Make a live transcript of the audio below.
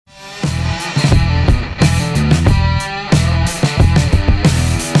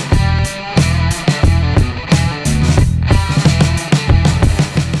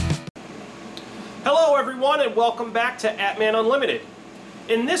welcome back to Atman Unlimited.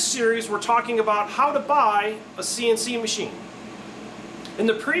 In this series we're talking about how to buy a CNC machine. In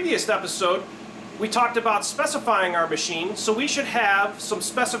the previous episode we talked about specifying our machine, so we should have some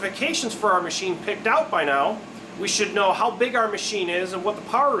specifications for our machine picked out by now. We should know how big our machine is and what the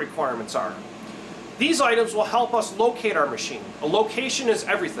power requirements are. These items will help us locate our machine. A location is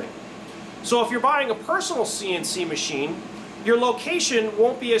everything. So if you're buying a personal CNC machine, your location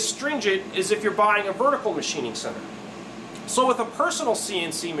won't be as stringent as if you're buying a vertical machining center. So with a personal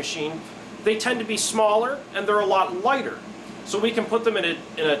CNC machine, they tend to be smaller and they're a lot lighter. So we can put them in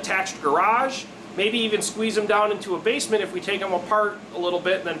an attached garage, maybe even squeeze them down into a basement if we take them apart a little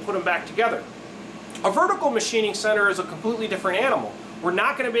bit and then put them back together. A vertical machining center is a completely different animal. We're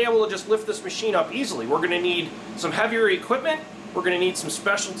not going to be able to just lift this machine up easily. We're going to need some heavier equipment, we're going to need some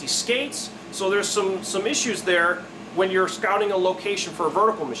specialty skates, so there's some issues there when you're scouting a location for a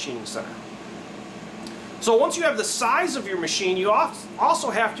vertical machining center. So once you have the size of your machine, you also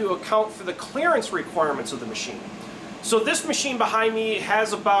have to account for the clearance requirements of the machine. So this machine behind me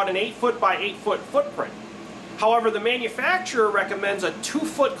has about an 8-foot by 8-foot footprint. However, the manufacturer recommends a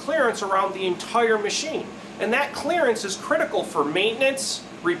 2-foot clearance around the entire machine. And that clearance is critical for maintenance,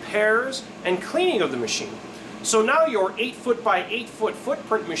 repairs, and cleaning of the machine. So now your 8-foot by 8-foot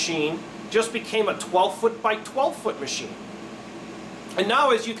footprint machine just became a 12-foot by 12-foot machine. And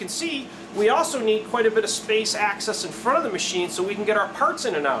now, as you can see, we also need quite a bit of space access in front of the machine so we can get our parts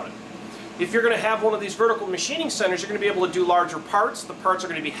in and out of it. If you're going to have one of these vertical machining centers, you're going to be able to do larger parts. The parts are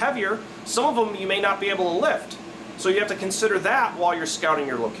going to be heavier. Some of them you may not be able to lift. So you have to consider that while you're scouting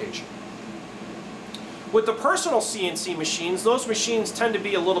your location. With the personal CNC machines, those machines tend to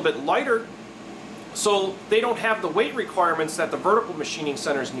be a little bit lighter, so they don't have the weight requirements that the vertical machining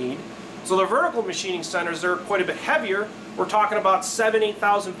centers need. So the vertical machining centers are quite a bit heavier. We're talking about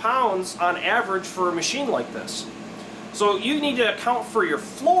 7,000–8,000 pounds on average for a machine like this. So you need to account for your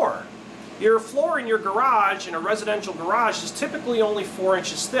floor. Your floor in your garage, in a residential garage, is typically only 4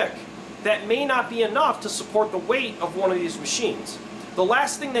 inches thick. That may not be enough to support the weight of one of these machines. The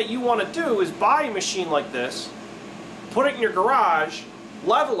last thing that you want to do is buy a machine like this, put it in your garage,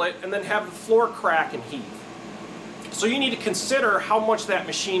 level it, and then have the floor crack and heave. So you need to consider how much that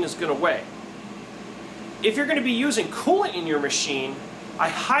machine is going to weigh. If you're going to be using coolant in your machine, I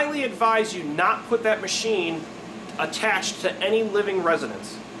highly advise you not put that machine attached to any living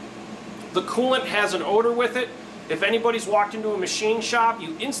residence. The coolant has an odor with it. If anybody's walked into a machine shop,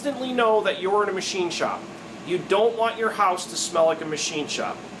 you instantly know that you're in a machine shop. You don't want your house to smell like a machine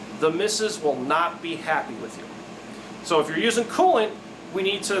shop. The missus will not be happy with you. So if you're using coolant, we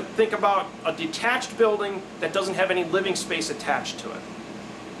need to think about a detached building that doesn't have any living space attached to it.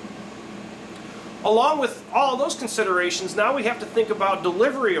 Along with all those considerations, now we have to think about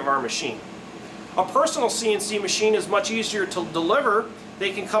delivery of our machine. A personal CNC machine is much easier to deliver.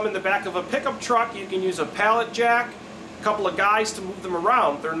 They can come in the back of a pickup truck. You can use a pallet jack, a couple of guys to move them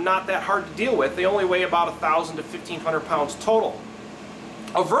around. They're not that hard to deal with. They only weigh about 1,000 to 1,500 pounds total.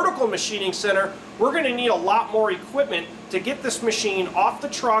 A vertical machining center, we're going to need a lot more equipment to get this machine off the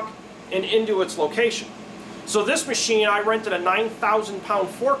truck and into its location. So this machine, I rented a 9,000 pound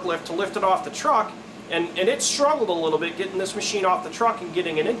forklift to lift it off the truck, and it struggled a little bit getting this machine off the truck and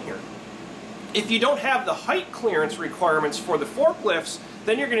getting it in here. If you don't have the height clearance requirements for the forklifts,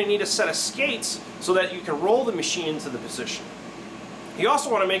 then you're going to need a set of skates so that you can roll the machine into the position. You also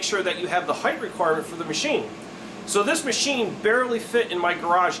want to make sure that you have the height requirement for the machine. So this machine barely fit in my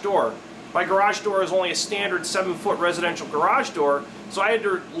garage door. My garage door is only a standard 7-foot residential garage door, so I had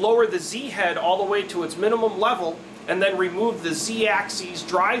to lower the Z-head all the way to its minimum level and then remove the Z-axis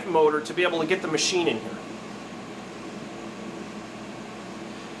drive motor to be able to get the machine in here.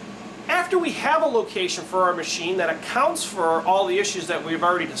 After we have a location for our machine that accounts for all the issues that we've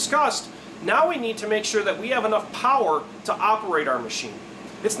already discussed, now we need to make sure that we have enough power to operate our machine.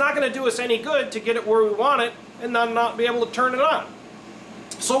 It's not going to do us any good to get it where we want it and then not be able to turn it on.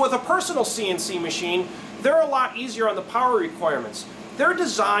 So with a personal CNC machine, they're a lot easier on the power requirements. They're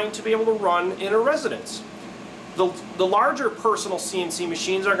designed to be able to run in a residence. The larger personal CNC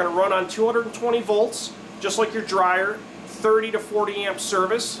machines are going to run on 220 volts, just like your dryer, 30 to 40 amp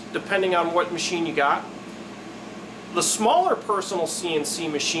service, depending on what machine you got. The smaller personal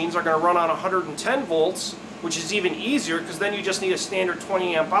CNC machines are going to run on 110 volts, which is even easier because then you just need a standard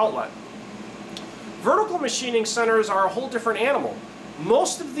 20 amp outlet. Vertical machining centers are a whole different animal.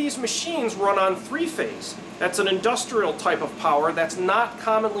 Most of these machines run on 3-phase. That's an industrial type of power that's not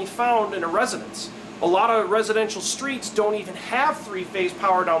commonly found in a residence. A lot of residential streets don't even have 3-phase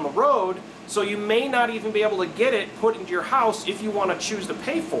power down the road, so you may not even be able to get it put into your house if you want to choose to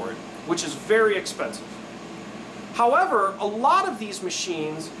pay for it, which is very expensive. However, a lot of these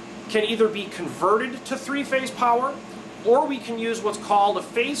machines can either be converted to three-phase power, or we can use what's called a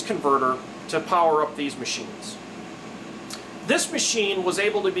phase converter to power up these machines. This machine was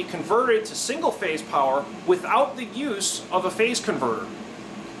able to be converted to single-phase power without the use of a phase converter.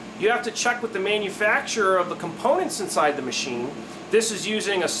 You have to check with the manufacturer of the components inside the machine. This is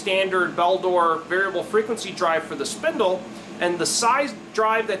using a standard baldor variable frequency drive for the spindle, and the size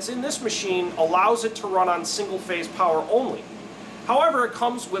drive that's in this machine allows it to run on single-phase power only. However, it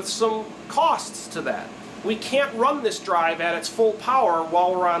comes with some costs to that. We can't run this drive at its full power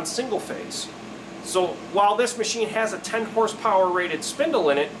while we're on single-phase. So while this machine has a 10 horsepower rated spindle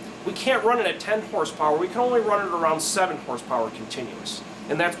in it, we can't run it at 10 horsepower. We can only run it around 7 horsepower continuous.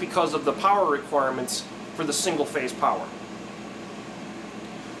 And that's because of the power requirements for the single-phase power.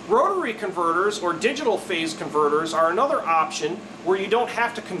 Rotary converters or digital phase converters are another option where you don't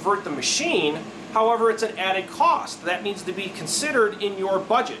have to convert the machine. However, it's an added cost that needs to be considered in your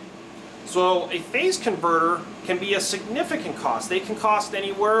budget. So a phase converter can be a significant cost. They can cost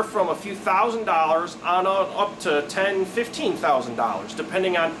anywhere from a few $1,000s on up to $10,000, $15,000,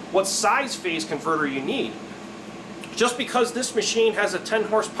 depending on what size phase converter you need. Just because this machine has a 10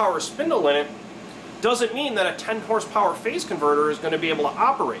 horsepower spindle in it doesn't mean that a 10 horsepower phase converter is going to be able to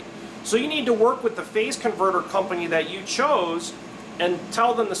operate. So you need to work with the phase converter company that you chose and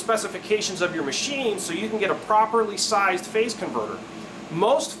tell them the specifications of your machine so you can get a properly sized phase converter.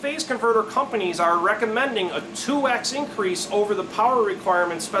 Most phase converter companies are recommending a 2x increase over the power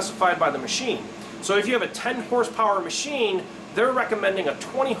requirements specified by the machine. So if you have a 10 horsepower machine, they're recommending a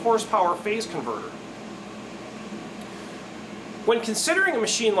 20 horsepower phase converter. When considering a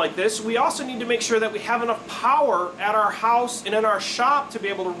machine like this, we also need to make sure that we have enough power at our house and in our shop to be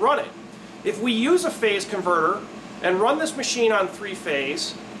able to run it. If we use a phase converter and run this machine on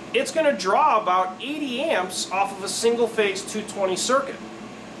three-phase, it's going to draw about 80 amps off of a single-phase 220 circuit.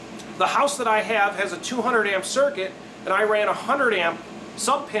 The house that I have has a 200 amp circuit, and I ran a 100 amp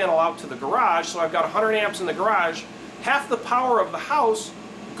sub-panel out to the garage, so I've got 100 amps in the garage. Half the power of the house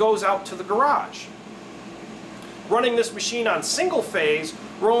goes out to the garage. Running this machine on single phase,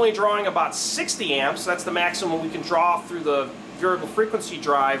 we're only drawing about 60 amps. That's the maximum we can draw through the variable frequency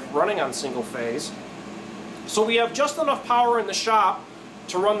drive running on single phase. So we have just enough power in the shop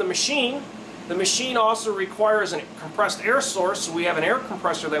to run the machine. The machine also requires a compressed air source, so we have an air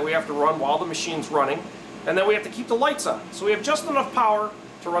compressor that we have to run while the machine's running. And then we have to keep the lights on. So we have just enough power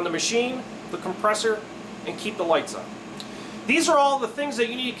to run the machine, the compressor, and keep the lights on. These are all the things that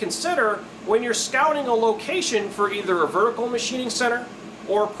you need to consider when you're scouting a location for either a vertical machining center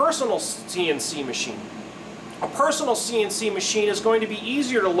or a personal CNC machine. A personal CNC machine is going to be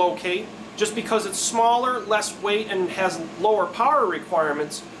easier to locate just because it's smaller, less weight, and has lower power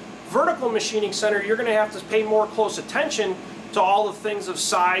requirements. Vertical machining center, you're going to have to pay more close attention to all the things of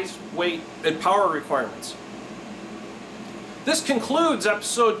size, weight, and power requirements. This concludes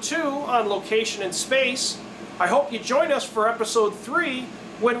episode 2 on location and space. I hope you join us for episode 3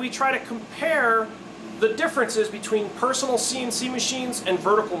 when we try to compare the differences between personal CNC machines and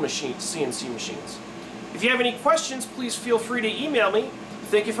vertical CNC machines. If you have any questions, please feel free to email me.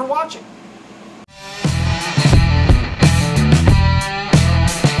 Thank you for watching.